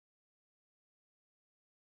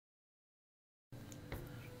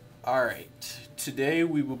Alright, today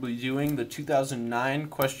we will be doing the 2009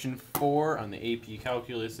 question 4 on the AP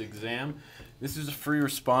Calculus exam. This is a free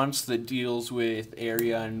response that deals with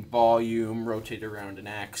area and volume rotated around an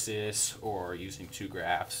axis or using two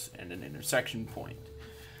graphs and an intersection point.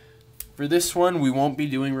 For this one, we won't be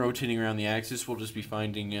doing rotating around the axis, we'll just be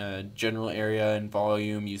finding general area and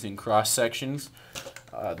volume using cross sections.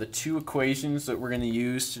 The two equations that we're going to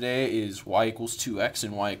use today is y equals 2x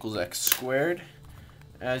and y equals x squared.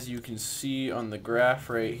 As you can see on the graph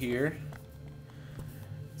right here,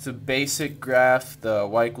 it's a basic graph, the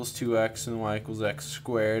y equals 2x and y equals x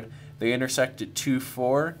squared. They intersect at 2,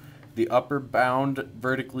 4. The upper bound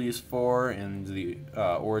vertically is 4 and the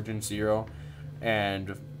origin 0.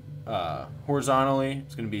 And horizontally,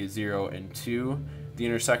 it's going to be 0 and 2. The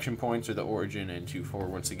intersection points are the origin and 2, 4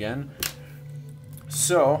 once again.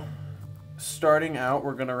 So, starting out,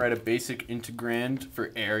 we're going to write a basic integrand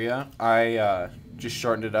for area. I just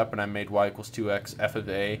shortened it up and I made y equals 2x f of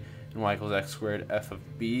a and y equals x squared f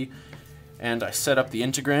of b. And I set up the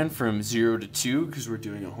integrand from 0 to 2 because we're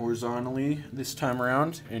doing it horizontally this time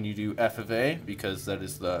around. And you do f of a because that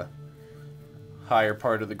is the higher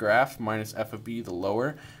part of the graph minus f of b, the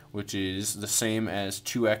lower, which is the same as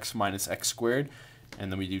 2x minus x squared.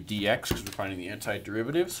 And then we do dx because we're finding the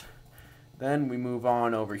antiderivatives. Then we move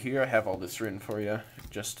on over here. I have all this written for you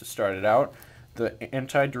just to start it out. The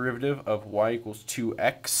antiderivative of y equals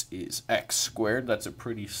 2x is x squared. That's a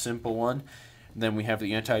pretty simple one. And then we have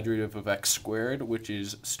the antiderivative of x squared, which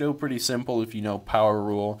is still pretty simple if you know power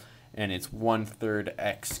rule, and it's 1/3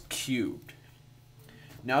 x cubed.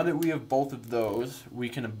 Now that we have both of those, we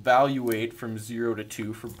can evaluate from 0 to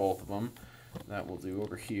 2 for both of them. That we'll do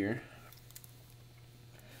over here.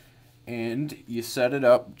 And you set it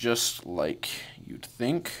up just like you'd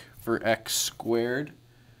think for x squared.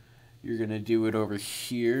 You're going to do it over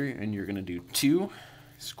here, and you're going to do 2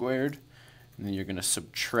 squared, and then you're going to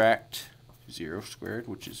subtract 0 squared,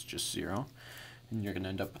 which is just 0, and you're going to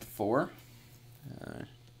end up with 4.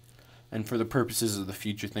 And for the purposes of the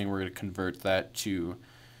future thing, we're going to convert that to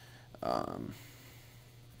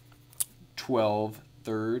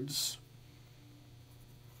 12/3.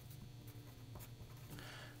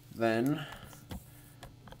 Then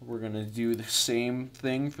we're going to do the same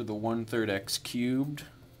thing for the 1/3 x cubed.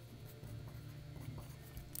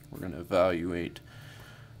 We're going to evaluate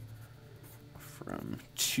from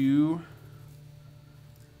 2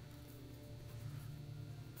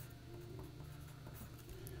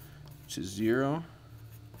 to 0.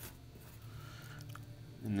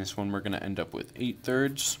 In this one, we're going to end up with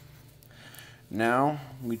 8/3. Now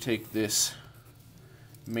we take this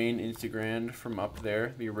main integrand from up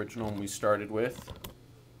there, the original one we started with,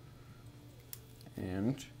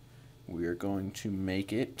 and we are going to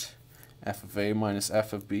make it f of a minus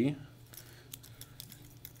f of b.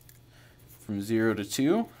 From 0 to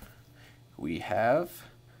 2, we have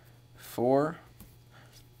 4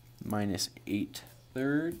 minus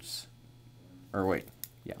 8/3, or wait,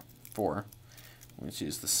 yeah, 4, which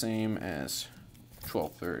is the same as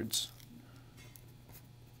 12/3.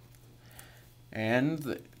 And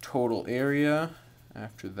the total area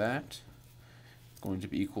after that is going to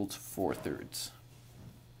be equal to 4/3.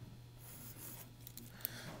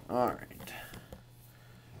 Alright.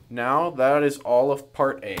 Now that is all of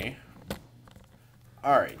part A.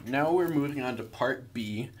 Alright, now we're moving on to part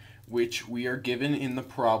B, which we are given in the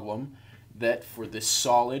problem that for this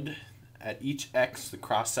solid at each x, the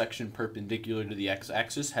cross-section perpendicular to the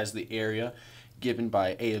x-axis has the area given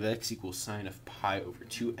by a of x equals sine of pi over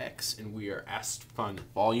 2x, and we are asked to find the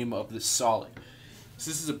volume of the solid. So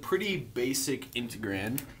this is a pretty basic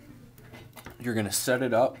integrand. You're going to set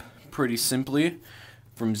it up pretty simply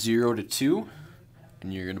from 0 to 2,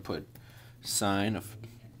 and you're going to put sine of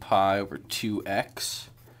pi over 2x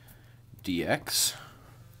dx.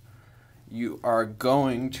 You are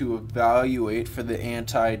going to evaluate for the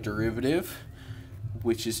antiderivative,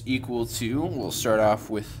 which is equal to, we'll start off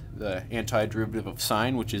with the antiderivative of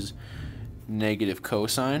sine, which is negative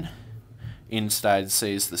cosine. Inside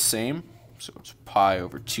stays the same, so it's pi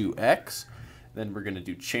over 2x. Then we're going to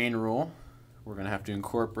do chain rule. We're going to have to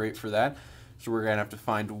incorporate for that. So we're going to have to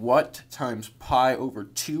find what times pi over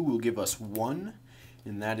 2 will give us 1,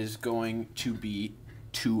 and that is going to be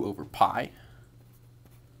 2 over pi.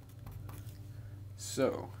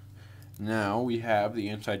 So now we have the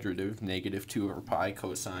antiderivative negative 2 over pi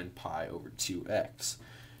cosine pi over 2x.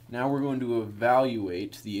 Now we're going to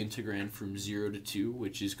evaluate the integrand from 0 to 2,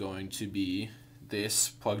 which is going to be this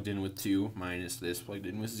plugged in with 2 minus this plugged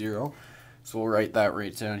in with 0. So we'll write that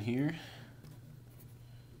right down here.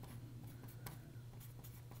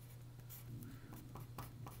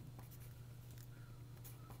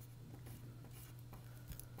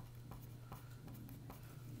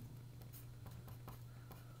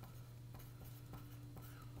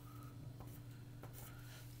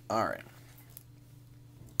 All right.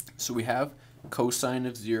 So we have cosine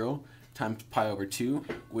of 0 times pi over 2,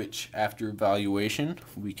 which after evaluation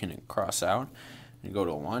we can cross out and go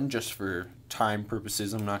to 1. Just for time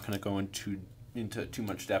purposes, I'm not going to go into too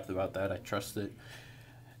much depth about that. I trust that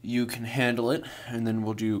you can handle it. And then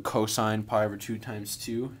we'll do cosine pi over 2 times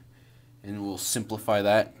 2, and we'll simplify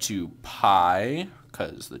that to pi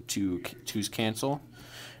because the 2's cancel.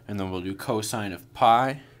 And then we'll do cosine of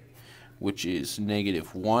pi, which is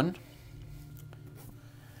 -1.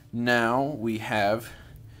 Now we have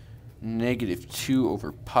 -2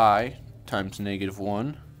 over pi times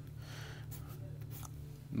 -1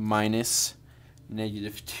 minus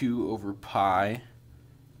 -2 over pi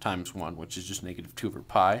times 1, which is just -2 over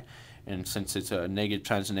pi. And since it's a negative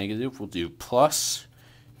times a negative, we'll do plus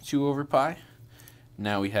 2 over pi.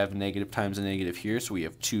 Now we have negative times a negative here, so we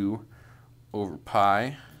have 2 over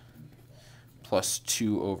pi plus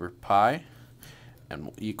 2 over pi, and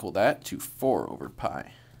we'll equal that to 4 over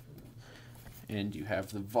pi. And you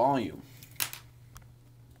have the volume.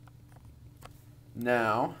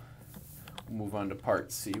 Now, we'll move on to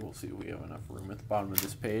part C. We'll see if we have enough room at the bottom of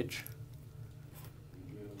this page.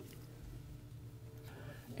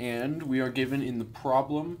 And we are given in the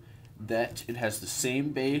problem that it has the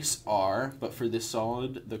same base r, but for this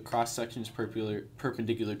solid, the cross-section is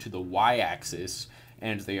perpendicular to the y-axis,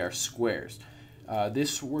 and they are squares.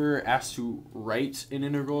 This we're asked to write an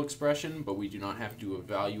integral expression, but we do not have to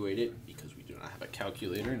evaluate it because we do not have a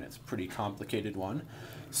calculator, and it's a pretty complicated one.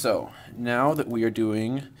 So now that we are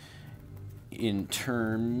doing in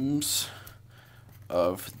terms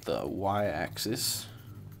of the y-axis,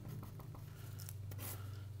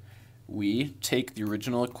 we take the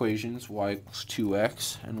original equations, y equals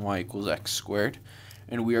 2x and y equals x squared,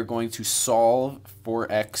 and we are going to solve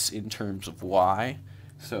for x in terms of y.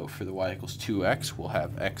 So for the y equals 2x, we'll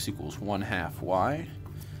have x equals 1/2 y.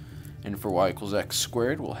 And for y equals x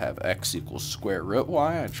squared, we'll have x equals square root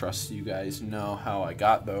y. I trust you guys know how I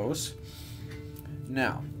got those.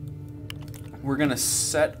 Now, we're going to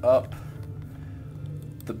set up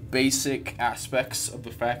the basic aspects of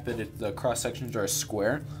the fact that the cross-sections are a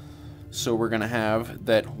square. So we're going to have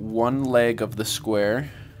that one leg of the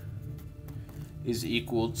square is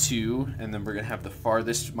equal to, and then we're going to have the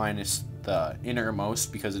farthest minus the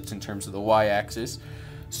innermost because it's in terms of the y-axis.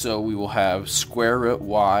 So we will have square root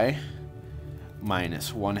y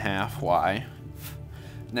minus 1/2 y.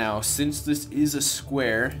 Now, since this is a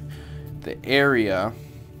square, the area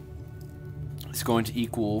is going to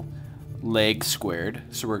equal leg squared.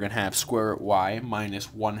 So we're going to have square root y minus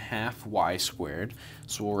 1/2 y squared.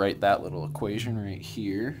 So we'll write that little equation right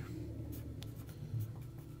here.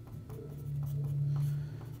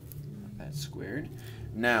 That's squared.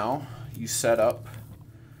 Now, you set up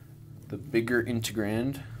the bigger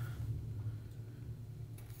integrand,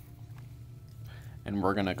 and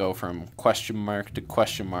we're going to go from question mark to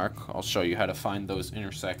question mark. I'll show you how to find those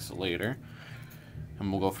intersects later.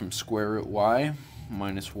 And we'll go from square root y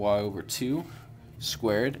minus y over 2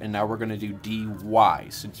 squared, and now we're going to do dy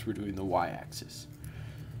since we're doing the y-axis.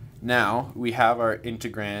 Now we have our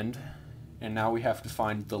integrand, and now we have to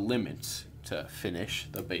find the limits to finish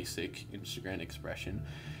the basic integrand expression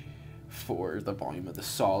for the volume of the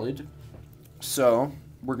solid. So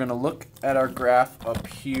we're going to look at our graph up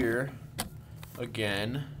here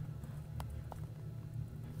again,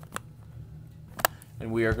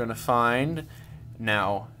 and we are going to find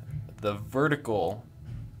now the vertical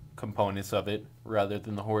components of it rather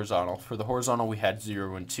than the horizontal. For the horizontal, we had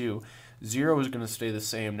 0 and 2. 0 is going to stay the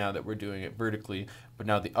same now that we're doing it vertically, but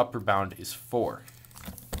now the upper bound is 4.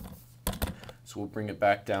 So we'll bring it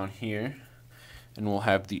back down here, and we'll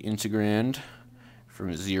have the integrand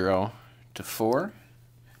from 0 to 4.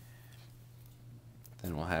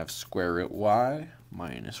 Then we'll have square root y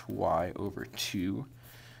minus y over 2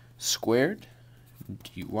 squared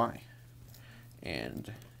dy.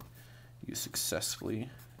 And you successfully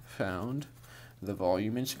found the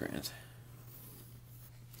volume integrand.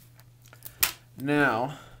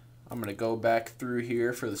 Now, I'm going to go back through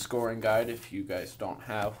here for the scoring guide if you guys don't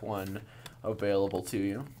have one available to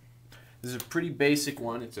you. This is a pretty basic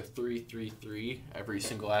one. It's a 3-3-3. Every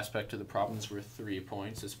single aspect of the problem is worth 3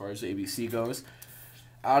 points as far as ABC goes.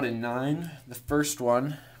 Out of 9, the first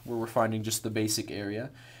one, where we're finding just the basic area,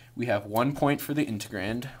 we have 1 point for the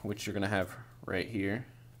integrand, which you're going to have right here,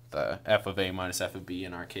 the f of a minus f of b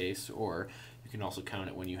in our case, or you can also count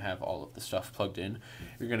it when you have all of the stuff plugged in.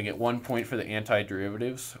 You're going to get 1 point for the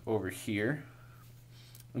antiderivatives over here,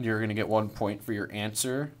 and you're going to get 1 point for your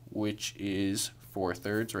answer, which is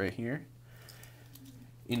 4/3 right here.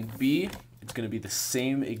 In B, it's going to be the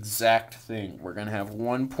same exact thing. We're going to have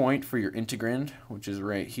 1 point for your integrand, which is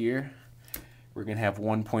right here. We're going to have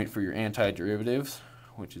 1 point for your antiderivatives,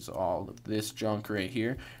 which is all of this junk right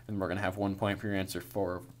here. And we're going to have 1 point for your answer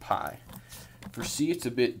 4 over pi. For C, it's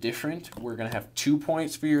a bit different. We're going to have 2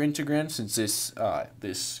 points for your integrand, since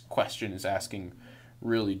this question is asking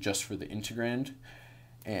really just for the integrand.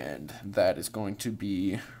 And that is going to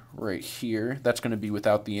be right here. That's going to be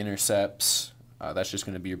without the intercepts. That's just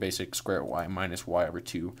going to be your basic square root y minus y over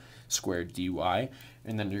 2 squared dy.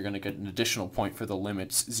 And then you're going to get an additional point for the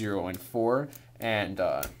limits 0 and 4. And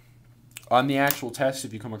on the actual test,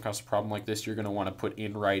 if you come across a problem like this, you're going to want to put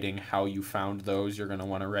in writing how you found those. You're going to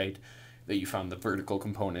want to write that you found the vertical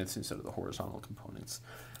components instead of the horizontal components.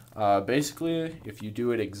 Basically, if you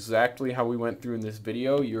do it exactly how we went through in this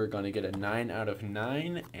video, you're going to get a 9 out of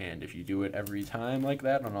 9. And if you do it every time like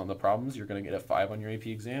that on all the problems, you're going to get a 5 on your AP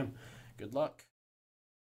exam. Good luck.